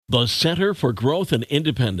The Center for Growth and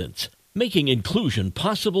Independence, making inclusion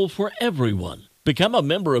possible for everyone. Become a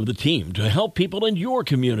member of the team to help people in your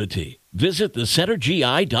community. Visit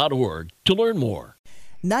thecentergi.org to learn more.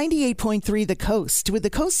 98.3 The Coast with the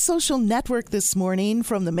Coast Social Network this morning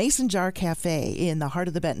from the Mason Jar Cafe in the heart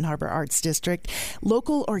of the Benton Harbor Arts District.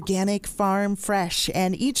 Local, organic, farm, fresh.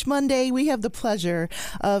 And each Monday we have the pleasure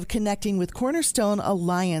of connecting with Cornerstone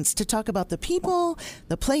Alliance to talk about the people,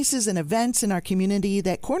 the places and events in our community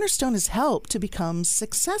that Cornerstone has helped to become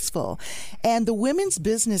successful. And the Women's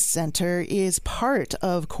Business Center is part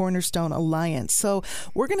of Cornerstone Alliance. So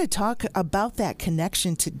we're going to talk about that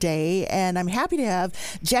connection today. And I'm happy to have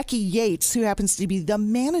Jackie Yates, who happens to be the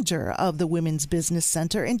manager of the Women's Business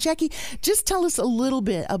Center. And Jackie, just tell us a little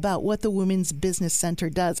bit about what the Women's Business Center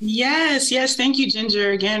does. Yes. Thank you,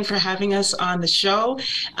 Ginger, again for having us on the show.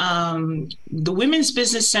 The Women's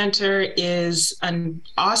Business Center is an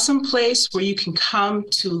awesome place where you can come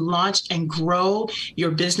to launch and grow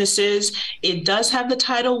your businesses. It does have the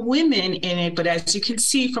title Women in it, but as you can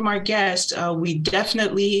see from our guest, we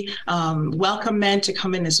definitely welcome men to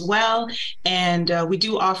come in as well. And we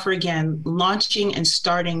do offer, again, launching and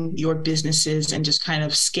starting your businesses and just kind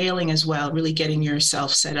of scaling as well, really getting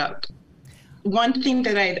yourself set up. One thing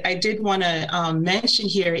that I did want to mention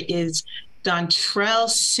here is Dontrell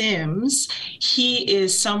Sims. He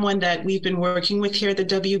is someone that we've been working with here at the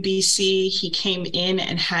WBC. He came in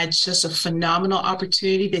and had just a phenomenal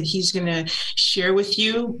opportunity that he's going to share with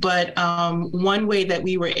you. But one way that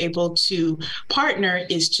we were able to partner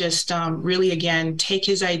is just really, again, take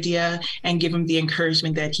his idea and give him the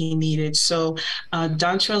encouragement that he needed. So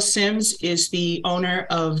Dontrell Sims is the owner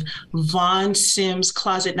of Von Sims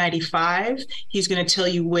Closet 95. He's going to tell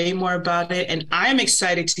you way more about it. And I'm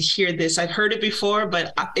excited to hear this. I've heard it before,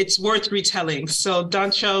 but it's worth retelling. So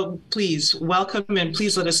Dontrell, please welcome and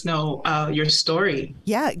please let us know your story.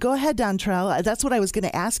 Yeah, go ahead, Dontrell. That's what I was going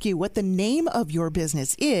to ask you, what the name of your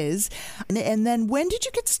business is, and then when did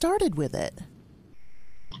you get started with it?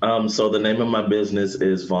 So the name of my business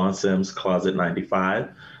is Von Sims Closet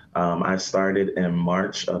 95. I started in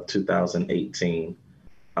March of 2018,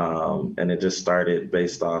 and it just started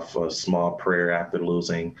based off a small prayer after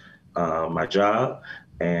losing my job.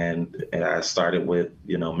 And I started with,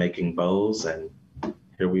 making bows, and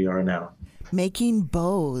here we are now. Making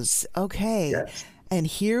bows. Okay. Yes. And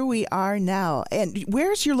here we are now. And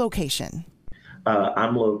where's your location?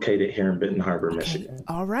 I'm located here in Benton Harbor, Michigan.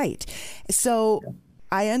 All right. So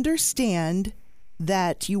I understand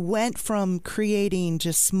that you went from creating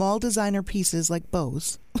just small designer pieces like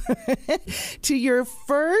bows to your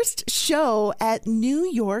first show at New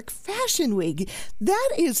York Fashion Week. That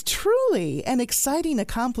is truly an exciting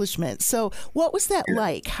accomplishment. So what was that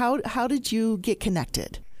like? How did you get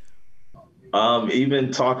connected?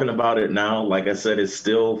 Even talking about it now, like I said, it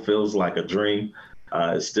still feels like a dream.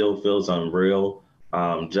 It still feels unreal.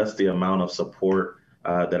 Just the amount of support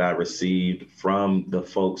that I received from the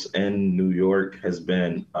folks in New York has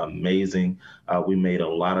been amazing. We made a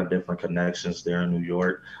lot of different connections there in New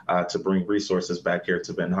York to bring resources back here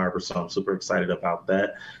to Benton Harbor. So I'm super excited about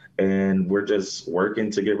that. And we're just working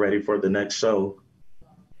to get ready for the next show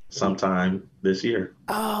sometime this year.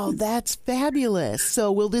 Oh, that's fabulous.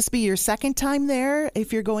 So will this be your second time there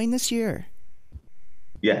if you're going this year?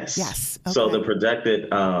 Yes. Okay. So the projected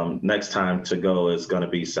next time to go is going to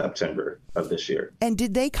be September of this year. And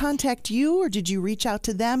did they contact you or did you reach out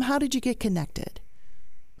to them? How did you get connected?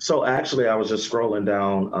 So actually, I was just scrolling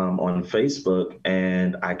down on Facebook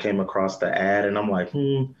and I came across the ad and I'm like,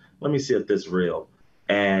 let me see if this is real.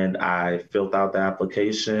 And I filled out the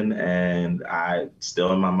application and I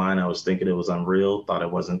still in my mind, I was thinking it was unreal, thought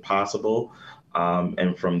it wasn't possible.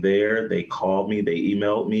 And from there, they called me, they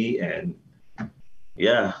emailed me, and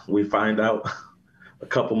yeah, we find out a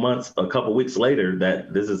couple weeks later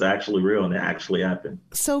that this is actually real and it actually happened.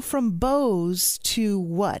 So from bows to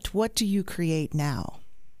what? What do you create now?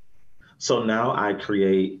 So now I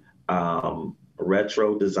create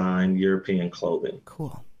retro design European clothing.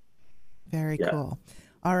 Cool. Very cool.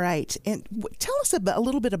 All right. And tell us a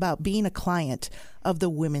little bit about being a client of the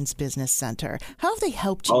Women's Business Center. How have they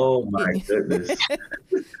helped you? Oh, my goodness.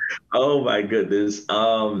 Oh, my goodness.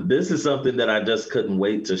 This is something that I just couldn't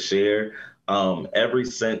wait to share. Ever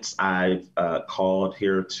since I've called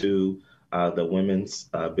here to the Women's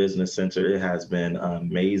Business Center, it has been an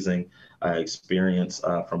amazing experience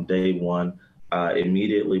from day one.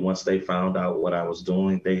 Immediately, once they found out what I was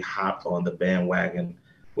doing, they hopped on the bandwagon.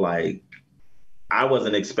 Like, I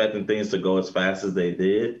wasn't expecting things to go as fast as they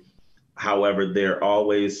did. However, they're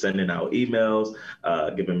always sending out emails,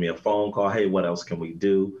 giving me a phone call. Hey, what else can we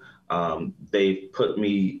do? They've put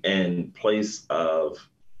me in place of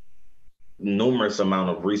numerous amount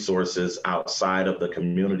of resources outside of the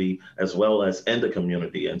community as well as in the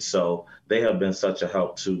community. And so they have been such a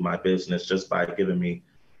help to my business just by giving me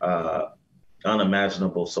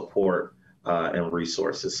unimaginable support and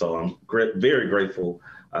resources. So I'm very grateful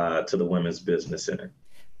to the Women's Business Center.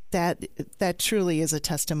 That truly is a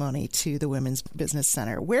testimony to the Women's Business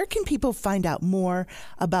Center. Where can people find out more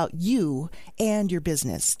about you and your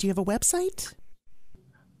business? Do you have a website?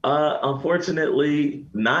 Unfortunately,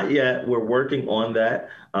 not yet. We're working on that.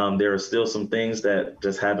 There are still some things that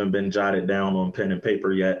just haven't been jotted down on pen and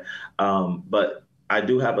paper yet. But I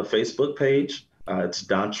do have a Facebook page. It's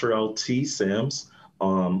Dontrell T. Sims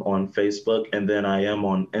on Facebook. And then I am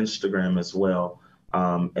on Instagram as well.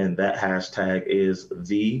 And that hashtag is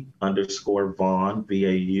 _Vaughn,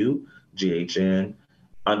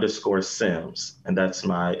 VAUGHN_Sims. And that's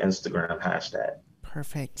my Instagram hashtag.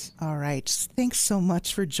 Perfect. All right. Thanks so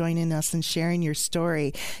much for joining us and sharing your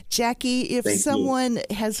story. Jackie, if someone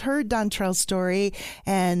has heard Dontrell's story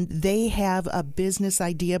and they have a business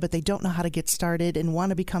idea, but they don't know how to get started and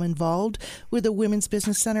want to become involved with the Women's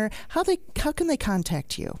Business Center, how can they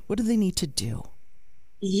contact you? What do they need to do?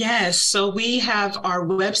 Yes, so we have our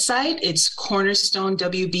website. It's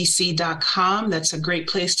cornerstonewbc.com. That's a great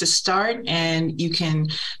place to start. And you can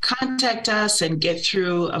contact us and get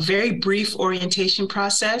through a very brief orientation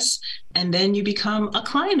process. And then you become a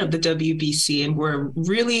client of the WBC. And we're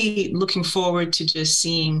really looking forward to just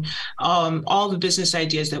seeing all the business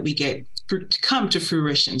ideas that we get to come to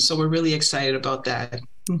fruition. So we're really excited about that.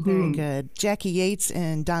 Very good. Jackie Yates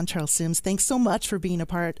and Dontrell Sims, thanks so much for being a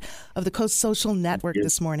part of the Coast Social Network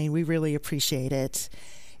this morning. We really appreciate it.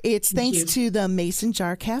 It's thanks to the Mason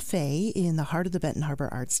Jar Cafe in the heart of the Benton Harbor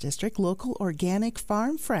Arts District, local organic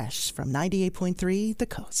farm fresh from 98.3 The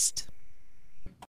Coast.